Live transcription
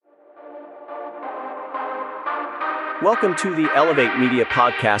Welcome to the Elevate Media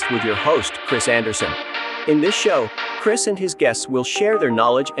Podcast with your host, Chris Anderson. In this show, Chris and his guests will share their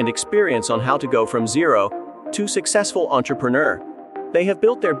knowledge and experience on how to go from zero to successful entrepreneur. They have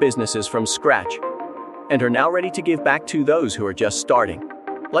built their businesses from scratch and are now ready to give back to those who are just starting.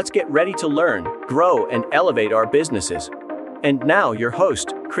 Let's get ready to learn, grow, and elevate our businesses. And now, your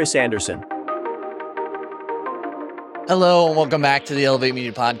host, Chris Anderson. Hello, and welcome back to the Elevate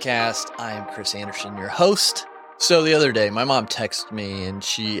Media Podcast. I am Chris Anderson, your host. So the other day, my mom texted me and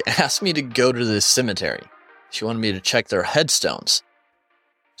she asked me to go to the cemetery. She wanted me to check their headstones.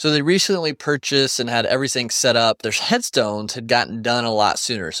 So they recently purchased and had everything set up. Their headstones had gotten done a lot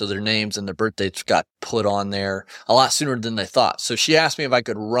sooner. So their names and their birth dates got put on there a lot sooner than they thought. So she asked me if I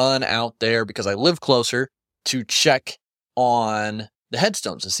could run out there because I live closer to check on the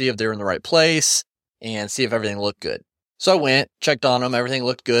headstones to see if they were in the right place and see if everything looked good. So I went, checked on them. Everything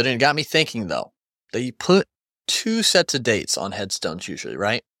looked good. And it got me thinking though, they put two sets of dates on headstones usually,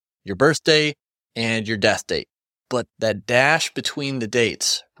 right? Your birthday and your death date. But that dash between the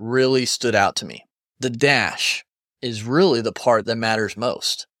dates really stood out to me. The dash is really the part that matters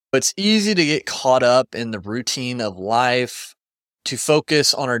most. It's easy to get caught up in the routine of life, to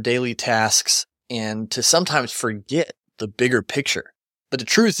focus on our daily tasks, and to sometimes forget the bigger picture. But the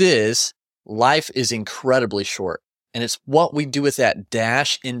truth is, life is incredibly short. And it's what we do with that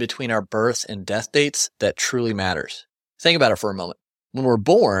dash in between our birth and death dates that truly matters. Think about it for a moment. When we're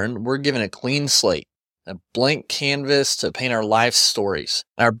born, we're given a clean slate, a blank canvas to paint our life stories.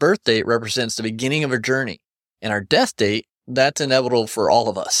 Our birth date represents the beginning of a journey. And our death date, that's inevitable for all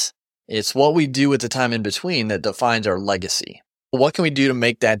of us. It's what we do with the time in between that defines our legacy. What can we do to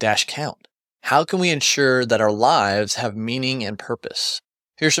make that dash count? How can we ensure that our lives have meaning and purpose?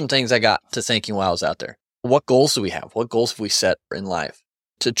 Here's some things I got to thinking while I was out there. What goals do we have? What goals have we set in life?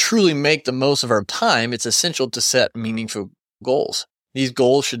 To truly make the most of our time, it's essential to set meaningful goals. These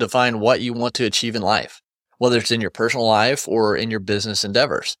goals should define what you want to achieve in life, whether it's in your personal life or in your business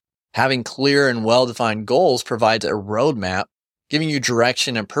endeavors. Having clear and well-defined goals provides a roadmap, giving you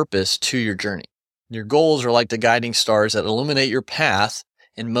direction and purpose to your journey. Your goals are like the guiding stars that illuminate your path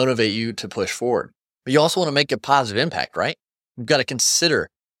and motivate you to push forward. But you also want to make a positive impact, right? You've got to consider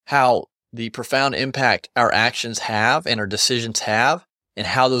how the profound impact our actions have and our decisions have and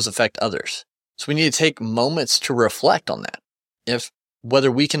how those affect others. So we need to take moments to reflect on that. Whether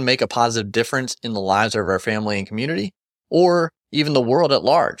we can make a positive difference in the lives of our family and community or even the world at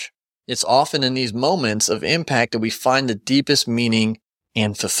large. It's often in these moments of impact that we find the deepest meaning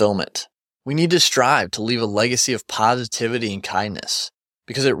and fulfillment. We need to strive to leave a legacy of positivity and kindness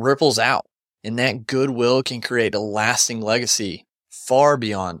because it ripples out, and that goodwill can create a lasting legacy far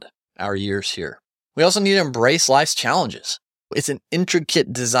beyond our years here. We also need to embrace life's challenges. It's an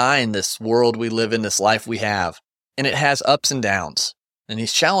intricate design, this world we live in, this life we have, and it has ups and downs. And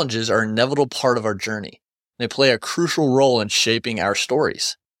these challenges are an inevitable part of our journey. They play a crucial role in shaping our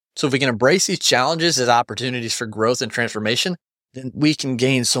stories. So if we can embrace these challenges as opportunities for growth and transformation, then we can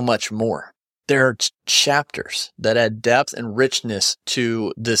gain so much more. There are chapters that add depth and richness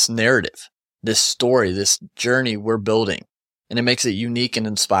to this narrative, this story, this journey we're building, and it makes it unique and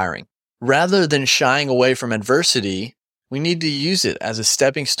inspiring. Rather than shying away from adversity, we need to use it as a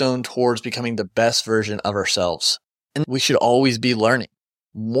stepping stone towards becoming the best version of ourselves. And we should always be learning.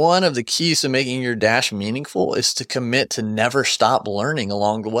 One of the keys to making your dash meaningful is to commit to never stop learning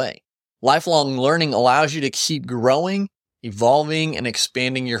along the way. Lifelong learning allows you to keep growing, evolving, and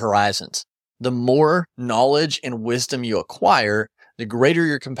expanding your horizons. The more knowledge and wisdom you acquire, the greater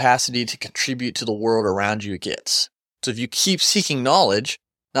your capacity to contribute to the world around you gets. So if you keep seeking knowledge,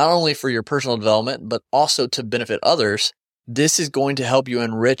 not only for your personal development, but also to benefit others, this is going to help you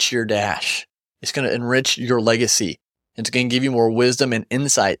enrich your dash. It's going to enrich your legacy. It's going to give you more wisdom and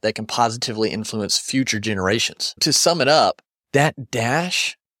insight that can positively influence future generations. To sum it up, that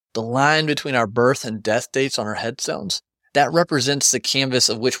dash, the line between our birth and death dates on our headstones, that represents the canvas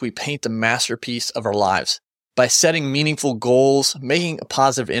of which we paint the masterpiece of our lives. By setting meaningful goals, making a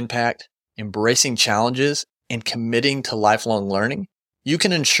positive impact, embracing challenges, and committing to lifelong learning, you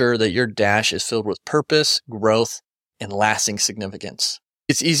can ensure that your dash is filled with purpose, growth, and lasting significance.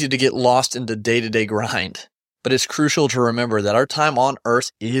 It's easy to get lost in the day-to-day grind, but it's crucial to remember that our time on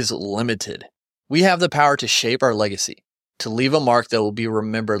Earth is limited. We have the power to shape our legacy, to leave a mark that will be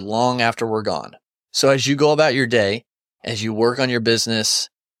remembered long after we're gone. So as you go about your day, as you work on your business,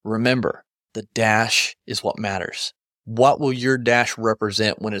 remember, the dash is what matters. What will your dash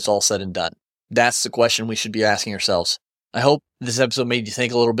represent when it's all said and done? That's the question we should be asking ourselves. I hope this episode made you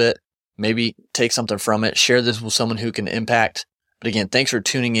think a little bit, maybe take something from it, share this with someone who can impact. But again, thanks for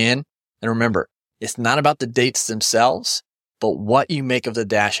tuning in. And remember, It's not about the dates themselves, but what you make of the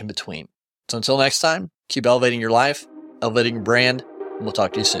dash in between. So until next time, keep elevating your life, elevating your brand, and we'll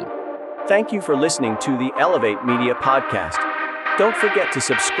talk to you soon. Thank you for listening to the Elevate Media Podcast. Don't forget to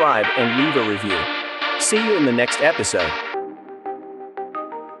subscribe and leave a review. See you in the next episode.